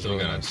buttons. Yeah, which we is still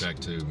really got to nice. check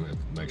too,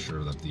 make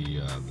sure that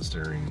the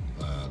steering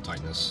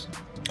tightness.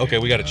 Okay,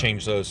 and, we got to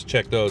change those,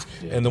 check those.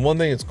 Yeah. And the one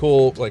thing that's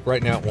cool, like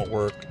right now it won't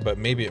work, but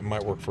maybe it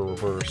might work for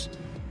reverse.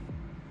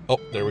 Oh,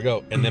 there we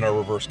go. And then our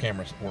reverse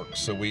camera works.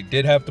 So we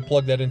did have to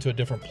plug that into a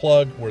different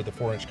plug where the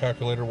 4-inch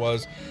calculator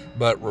was,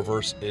 but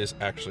reverse is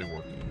actually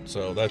working.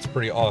 So that's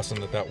pretty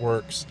awesome that that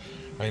works.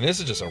 I mean, this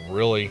is just a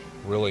really,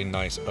 really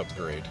nice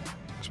upgrade,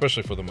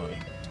 especially for the money.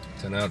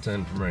 10 out of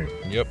 10 for me.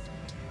 Yep.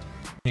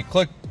 When you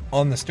click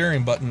on the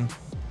steering button,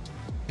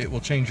 it will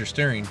change your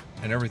steering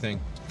and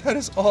everything. That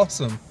is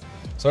awesome.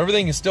 So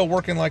everything is still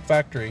working like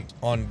factory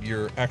on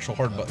your actual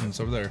hard buttons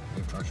over there.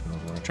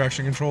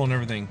 Traction control and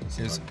everything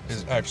is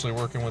actually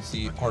working with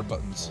the hard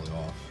buttons.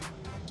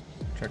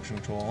 Traction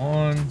control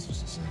on.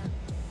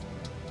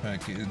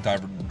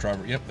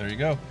 Driver, yep, there you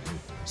go.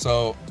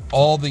 So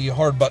all the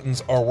hard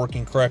buttons are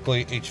working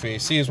correctly.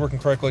 HVAC is working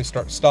correctly.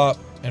 Start, stop,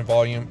 and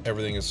volume.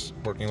 Everything is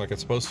working like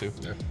it's supposed to.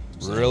 Yeah.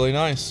 Really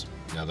nice.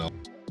 Yeah, they'll.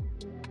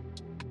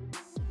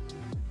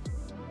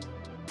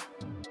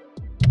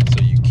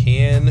 So you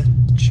can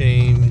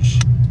change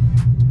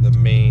the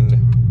main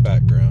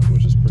background,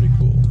 which is pretty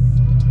cool.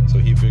 So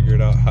he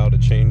figured out how to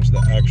change the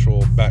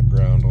actual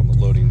background on the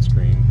loading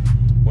screen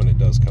when it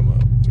does come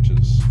up, which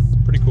is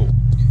pretty cool.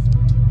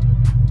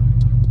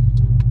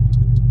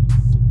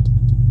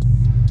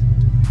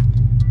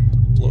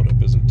 Load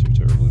up isn't too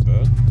terribly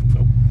bad.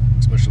 Nope.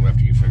 Especially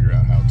after you figure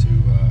out how to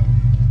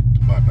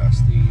bypass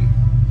the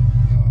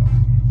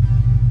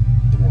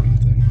warning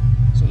thing.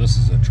 So this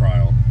is a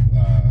trial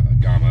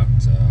Gamma.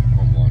 It's a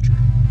home launcher.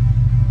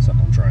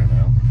 Something I'm trying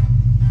out.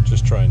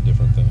 Just trying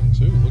different things.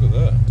 Ooh, look at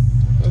that.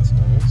 That's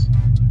nice.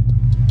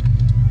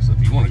 So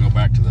if you want to go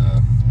back to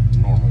the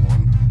normal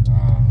one,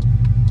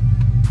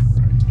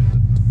 right, you did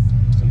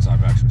it. Since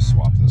I've actually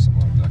swapped this, I'm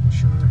not exactly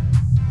sure.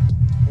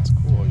 That's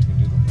cool. You can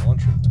do the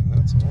launcher thing.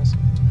 That's awesome.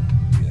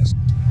 Yes.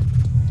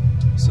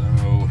 So,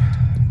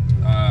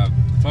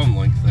 phone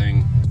link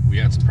thing, we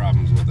had some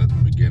problems with it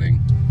in the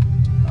beginning.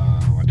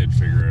 I did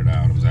figure it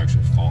out. It was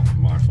actually a fault with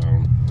my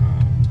phone.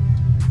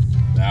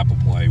 The Apple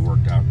Play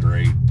worked out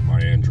great. My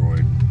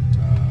Android,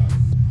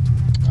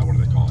 what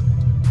do they call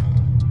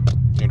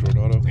it? Android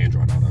Auto?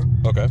 Android Auto.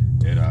 Okay.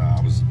 It,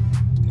 I was,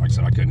 like I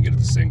said, I couldn't get it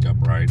to sync up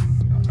right.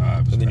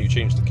 And then you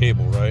changed the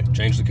cable, right?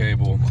 Changed the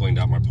cable, cleaned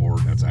out my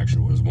port. That's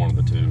actually was one of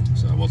the two.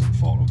 So it wasn't the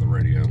fault of the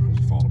radio. It was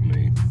the fault of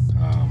me.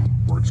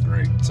 Works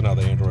great. So now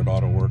the Android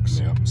Auto works.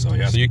 Yep. So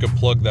you can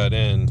plug that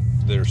in.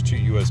 There's 2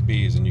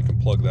 USBs, and you can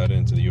plug that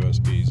into the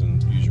USBs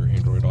and use your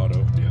Android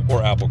Auto. Yep.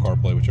 Or Apple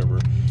CarPlay, whichever.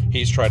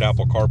 He's tried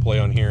Apple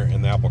CarPlay on here,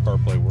 and the Apple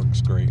CarPlay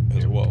works great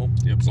as well.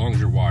 Yep, as long as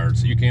you're wired.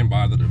 So you can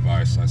buy the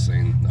device, I've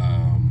seen.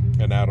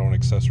 An add-on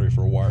accessory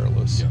for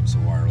wireless. Yep, so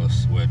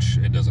wireless, which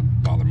it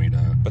doesn't bother me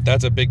to. But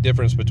that's a big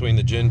difference between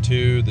the Gen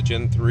 2, the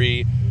Gen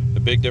 3,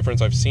 big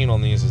difference I've seen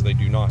on these is they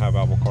do not have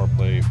Apple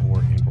CarPlay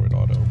or Android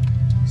Auto.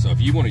 So if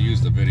you want to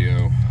use the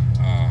video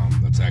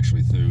that's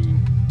actually through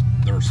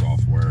their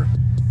software,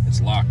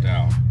 it's locked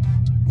out.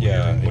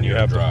 When you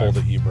have to pull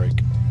the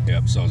e-brake.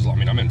 Yep. So I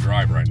mean, I'm in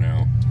drive right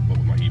now, but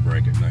with my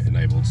e-brake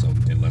enabled, so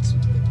it lets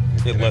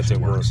it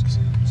work.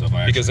 So if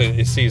I because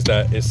it sees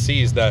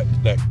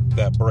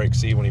that brake.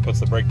 See, when he puts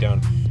the brake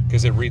down,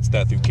 because it reads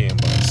that through CAN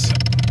bus.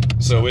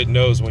 So it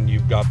knows when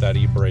you've got that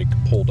e-brake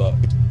pulled up.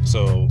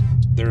 So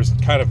there's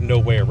kind of no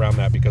way around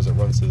that because it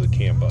runs through the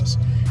CAN bus.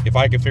 If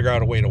I could figure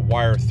out a way to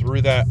wire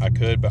through that, I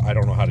could, but I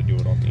don't know how to do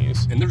it on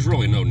these. And there's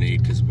really no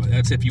need, because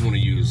that's if you want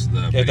to use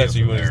the video. Yeah, that's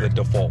you use the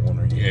default one,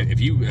 right? Yeah, if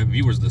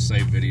viewers to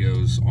save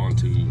videos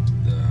onto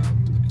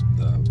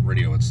the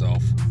radio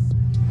itself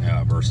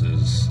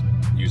versus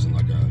using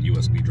like a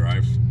USB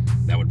drive,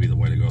 that would be the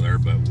way to go there.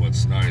 But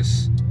what's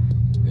nice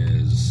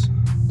is,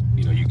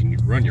 you know, you can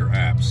run your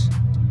apps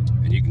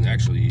and you can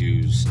actually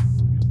use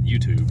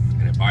YouTube,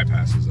 and it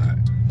bypasses that.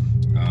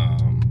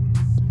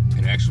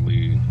 And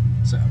actually,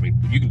 so, I mean,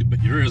 you can.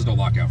 There is no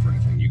lockout for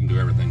anything. You can do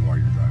everything while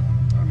you're driving.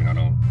 I mean, I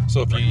don't.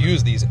 So if you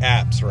use these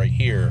apps right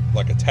here,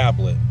 like a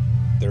tablet,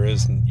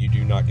 you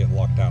do not get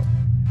locked out.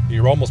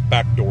 You're almost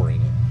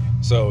backdooring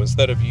it. So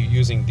instead of you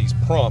using these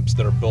prompts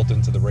that are built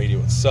into the radio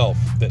itself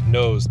that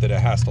knows that it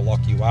has to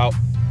lock you out,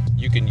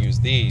 you can use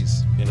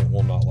these and it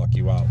will not lock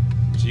you out.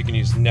 So you can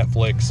use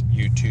Netflix,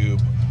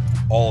 YouTube,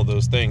 all of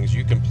those things.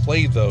 You can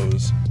play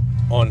those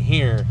on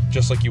here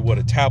just like you would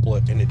a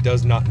tablet, and it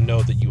does not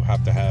know that you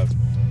have to have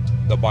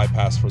the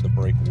bypass for the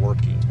brake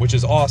working, which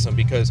is awesome,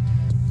 because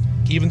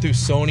even through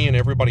Sony and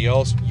everybody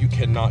else, you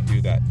cannot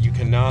do that. You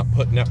cannot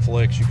put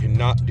Netflix, you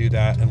cannot do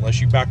that unless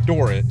you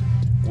backdoor it,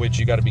 which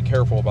you got to be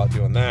careful about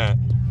doing that.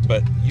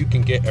 But you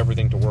can get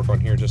everything to work on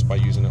here just by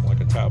using it like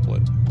a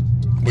tablet,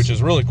 which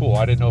is really cool.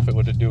 I didn't know if it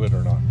would do it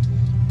or not.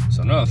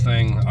 So another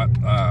thing,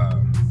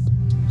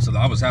 so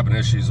I was having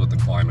issues with the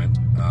climate,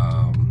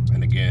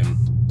 and again,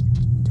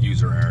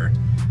 user error.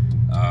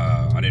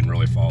 I didn't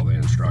really follow the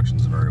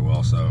instructions very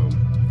well, so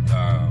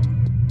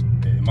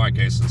in my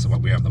case, since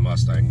we have the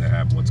Mustang, they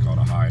have what's called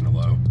a high and a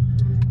low.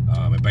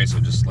 It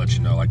basically just lets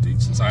you know, like,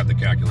 since I have the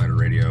calculator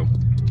radio,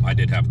 I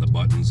did have the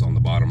buttons on the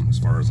bottom as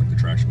far as like the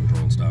traction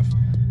control and stuff.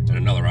 And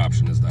another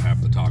option is to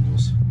have the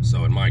toggles.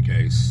 So in my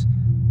case,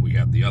 we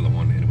had the other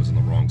one and it was in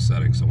the wrong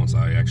setting. So once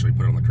I actually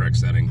put it on the correct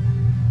setting,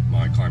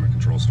 my climate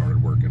control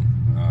started working.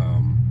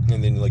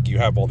 And then, like, you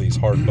have all these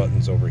hard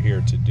buttons over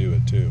here to do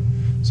it too.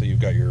 So you've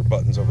got your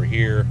buttons over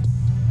here,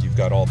 you've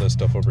got all this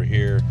stuff over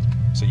here.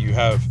 So you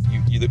have,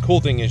 the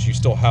cool thing is you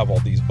still have all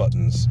these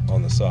buttons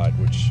on the side,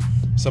 which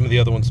some of the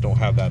other ones don't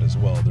have that as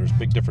well. There's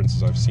big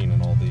differences I've seen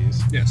in all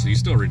these. Yeah, so you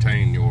still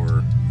retain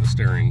the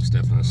steering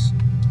stiffness,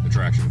 the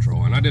traction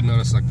control. And I did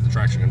notice, like, the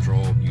traction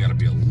control, you got to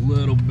be a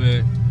little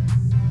bit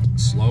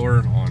slower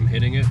on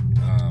hitting it.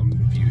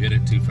 If you hit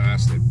it too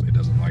fast, it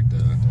doesn't like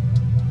to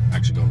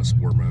actually go into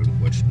sport mode,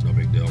 which no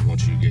big deal.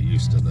 Once you get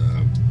used to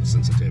the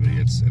sensitivity,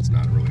 it's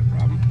not really a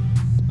problem.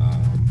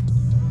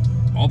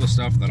 All the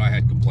stuff that I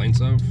had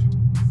complaints of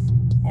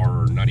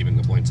are not even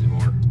complaints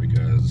anymore,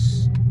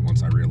 because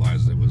once I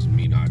realized it was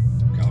me not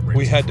calibrating.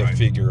 We had to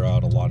figure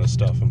out a lot of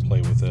stuff and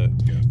play with it.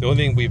 Yeah. The only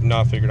thing we've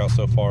not figured out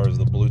so far is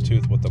the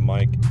Bluetooth with the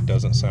mic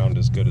doesn't sound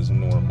as good as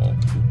normal,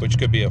 which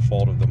could be a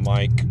fault of the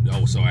mic.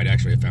 Oh, so I'd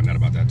actually found out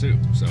about that too.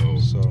 So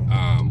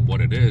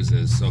what it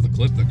is so the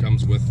clip that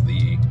comes with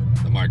the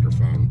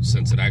microphone,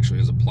 since it actually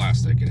is a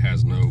plastic, it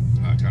has no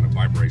kind of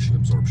vibration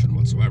absorption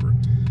whatsoever.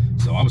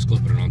 So I was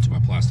clipping it onto my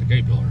plastic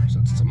A-pillar.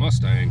 Since it's a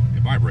Mustang,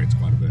 it vibrates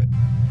quite a bit.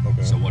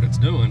 Okay. So what it's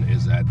doing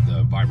is that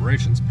the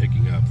vibration's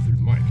picking up through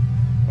the mic.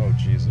 Oh,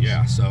 Jesus.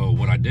 Yeah, so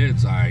what I did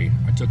is I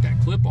took that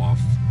clip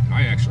off, and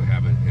I actually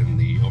have it in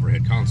the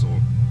overhead console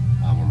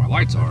where my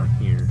lights are.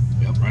 Here.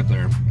 Yep, right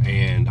there.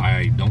 And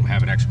I don't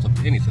have it actually clipped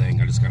to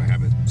anything. I just kind of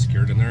have it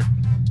secured in there.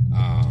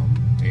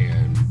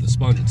 And the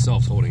sponge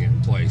itself holding it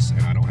in place,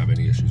 and I don't have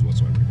any issues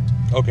whatsoever.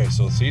 Okay,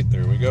 so see,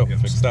 there we go. Yep.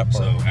 Fix that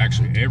part. So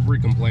actually, every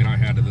complaint I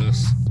had to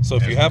this. So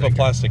if you have a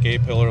plastic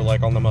A-pillar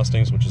like on the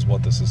Mustangs, which is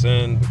what this is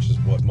in, which is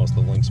what most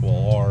of the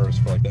Linkswell are, is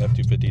for like the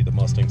F250, the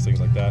Mustangs, things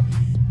like that,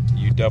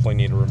 you definitely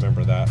need to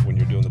remember that when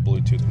you're doing the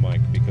Bluetooth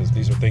mic, because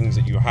these are things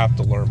that you have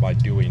to learn by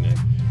doing it,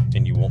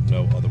 and you won't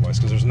know otherwise,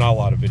 because there's not a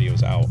lot of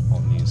videos out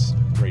on these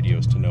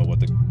radios to know what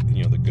the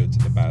the goods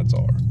and the bads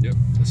are. Yep.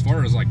 As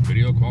far as like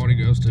video quality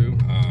goes too,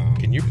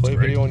 can you play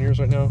video on yours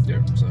right now?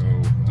 Yeah. So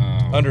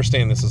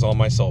understand this is on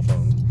my cell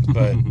phone,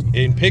 but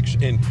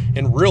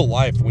in real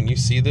life, when you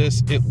see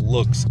this, it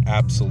looks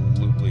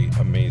absolutely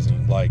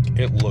amazing. Like,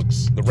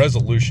 the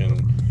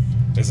resolution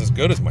is as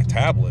good as my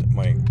tablet,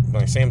 my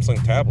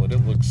Samsung tablet.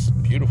 It looks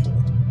beautiful.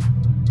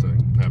 So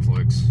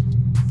Netflix.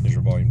 Is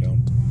your volume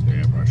down?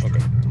 Yeah, probably should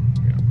turn it down.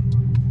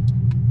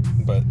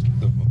 Yeah. But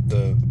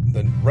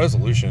the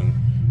resolution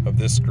of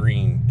this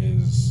screen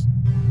is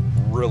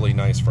really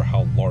nice for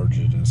how large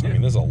it is. Yeah. I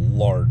mean, this is a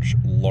large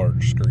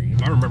screen.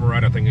 If I remember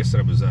right, I think they said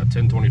it was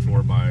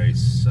 1024 by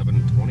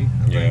 720.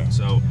 I think.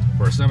 So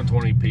for a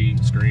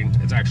 720p screen,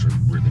 it's actually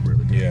really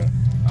good. Yeah.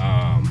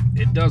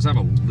 It does have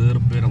a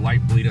little bit of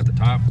light bleed at the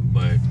top,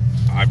 but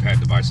I've had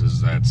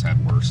devices that's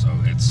had worse, so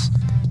it's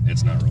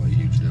not really a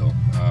huge deal.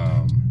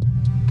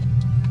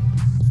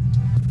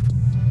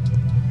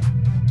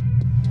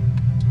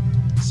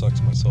 It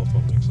sucks my cell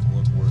phone makes it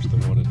look worse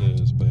than what it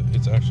is, but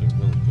it's actually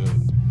really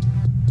good.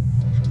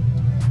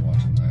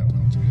 Watching that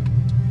one, that was a good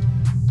one.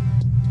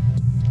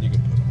 You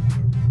can put on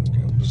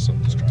whatever. Okay, just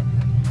something to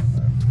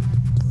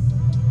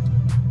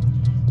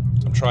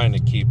I'm trying to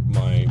keep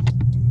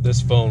this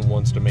phone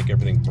wants to make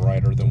everything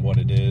brighter than what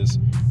it is,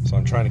 so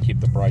I'm trying to keep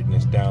the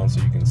brightness down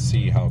so you can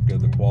see how good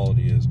the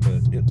quality is,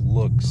 but it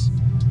looks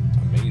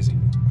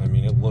amazing. I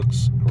mean, it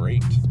looks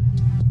great.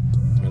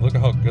 I mean, look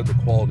at how good the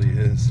quality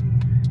is.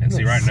 And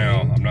see, right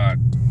now, I'm not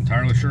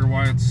entirely sure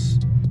why it's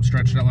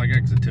stretched out like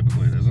that, because it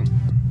typically isn't.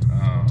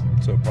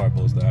 So it probably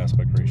blows the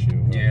aspect ratio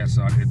up. Yeah,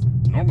 so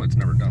normally it's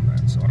never done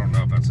that, so I don't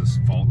know if that's his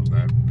fault of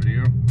that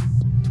video.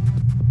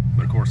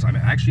 But of course, I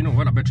mean, actually, you know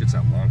what? I bet you it's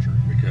that launcher,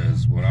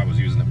 because when I was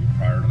using it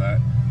prior to that,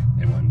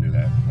 it wouldn't do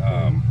that.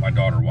 My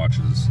daughter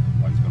watches,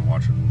 like, has been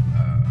watching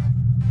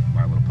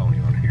My Little Pony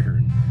on here,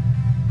 and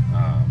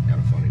kind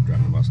of funny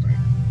driving a Mustang.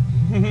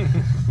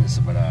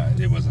 So, but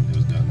it was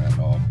doing that at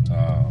all.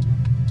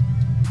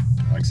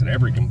 Like I said,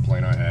 every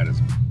complaint I had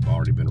has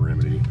already been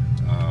remedied.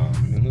 I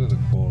mean, look at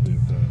the quality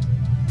of that.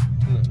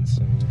 Isn't that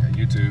insane? Yeah,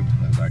 YouTube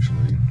is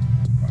actually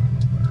probably a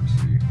little better to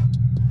see.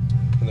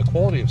 And the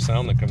quality of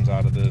sound that comes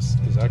out of this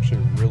is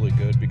actually really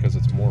good because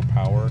it's more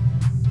power.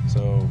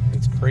 So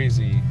it's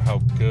crazy how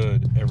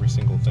good every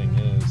single thing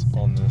is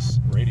on this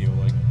radio.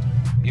 Like,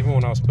 even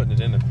when I was putting it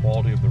in, the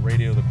quality of the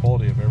radio, the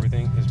quality of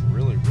everything is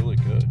really, really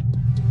good.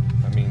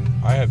 I mean,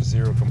 I have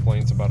zero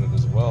complaints about it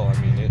as well.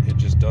 I mean, it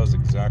just does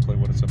exactly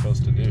what it's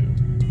supposed to do.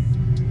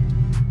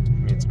 I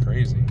mean, it's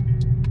crazy.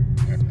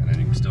 Yeah, and then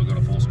you can still go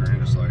to full screen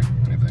just like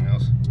anything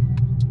else,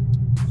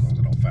 as long as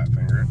I don't fat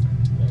finger it.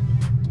 Welcome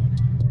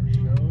everybody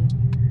to our show.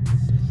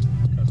 This is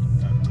Custom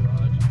Fab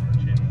Garage on our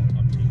channel,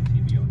 OCTANE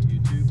TV on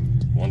YouTube.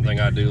 One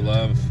thing I do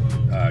love,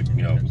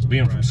 you know,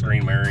 being from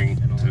screen mirroring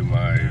to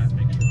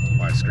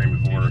my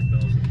screen before,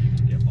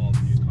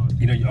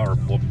 you know, or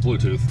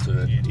Bluetooth to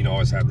it, you know,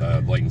 always had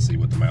the latency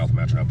with the mouth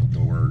matching up with the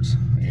words,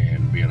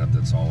 and being that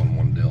it's all in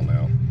one deal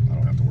now, I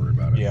don't have to worry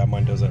about it. Yeah,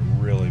 mine does that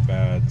really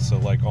bad. So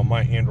like on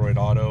my Android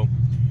Auto,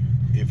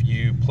 if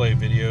you play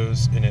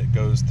videos and it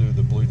goes through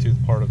the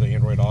Bluetooth part of the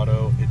Android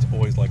Auto, it's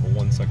always like a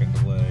 1 second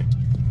delay.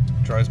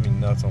 It drives me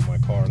nuts on my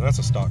car, and that's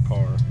a stock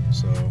car.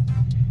 So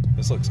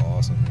this looks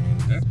awesome, man.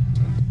 Yeah.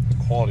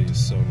 The quality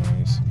is so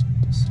nice.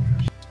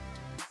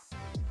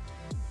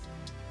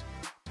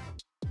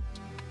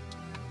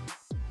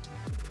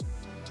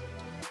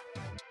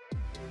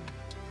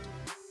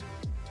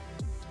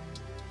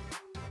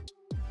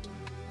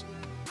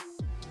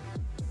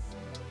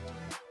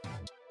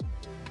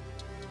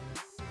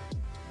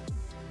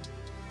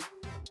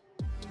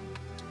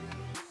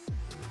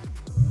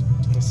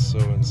 That's so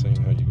insane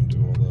how you can do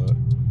all that.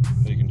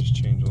 How you can just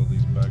change all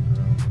these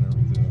backgrounds and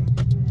everything.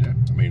 Yeah,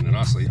 I mean, and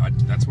honestly,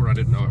 that's what I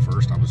didn't know at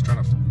first. I was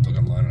trying to look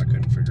online and I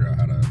couldn't figure out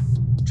how to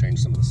change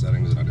some of the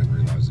settings, and I didn't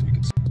realize that you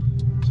could.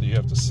 So you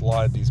have to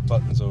slide these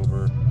buttons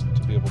over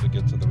to be able to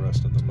get to the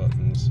rest of the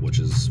buttons. Which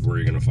is where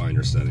you're going to find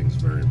your settings.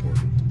 Very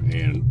important.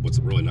 And what's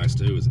really nice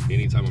too is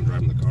anytime I'm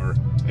driving the car,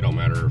 it don't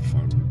matter if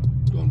I'm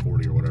going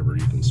 40 or whatever,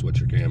 you can switch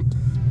your cam.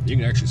 You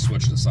can actually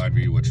switch to side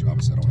view, which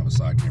obviously I don't have a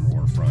side camera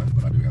or a front,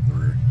 but I do have the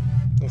rear.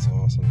 That's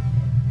awesome.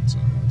 So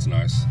it's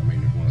nice. I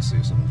mean, if you want to see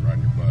if someone's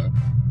riding your butt.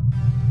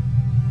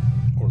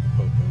 Or the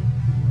popo.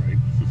 Right.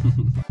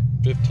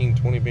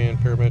 1520 band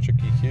parametric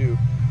EQ.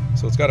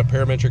 So it's got a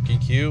parametric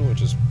EQ,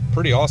 which is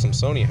pretty awesome.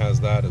 Sony has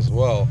that as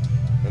well.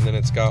 And then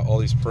it's got all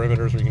these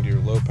parameters where you can do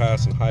your low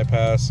pass and high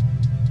pass.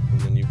 And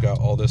then you've got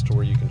all this to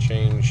where you can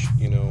change,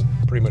 you know,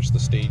 pretty much the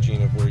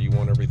staging of where you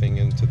want everything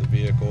into the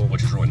vehicle.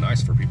 Which is really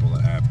nice for people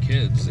that have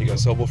kids. You got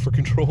subwoofer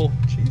control.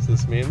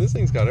 Jesus, man, this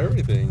thing's got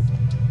everything.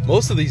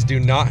 Most of these do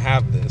not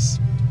have this.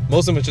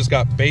 Most of them just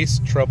got bass,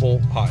 treble,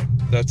 high.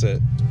 That's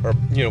it. Or,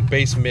 you know,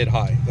 bass, mid,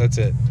 high. That's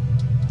it.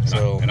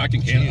 And I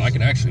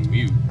can actually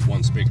mute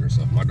one speaker.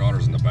 So if my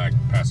daughter's in the back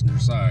passenger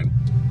side,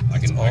 I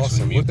can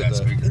actually mute that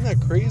speaker. Isn't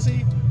that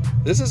crazy?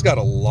 This has got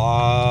a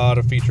lot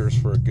of features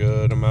for a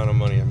good amount of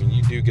money. I mean,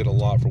 you do get a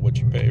lot for what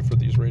you pay for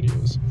these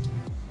radios.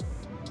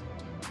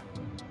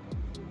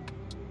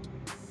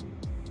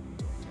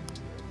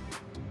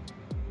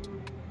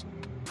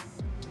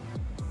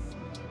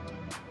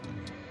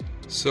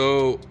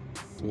 So,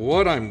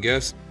 what I'm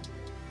guessing.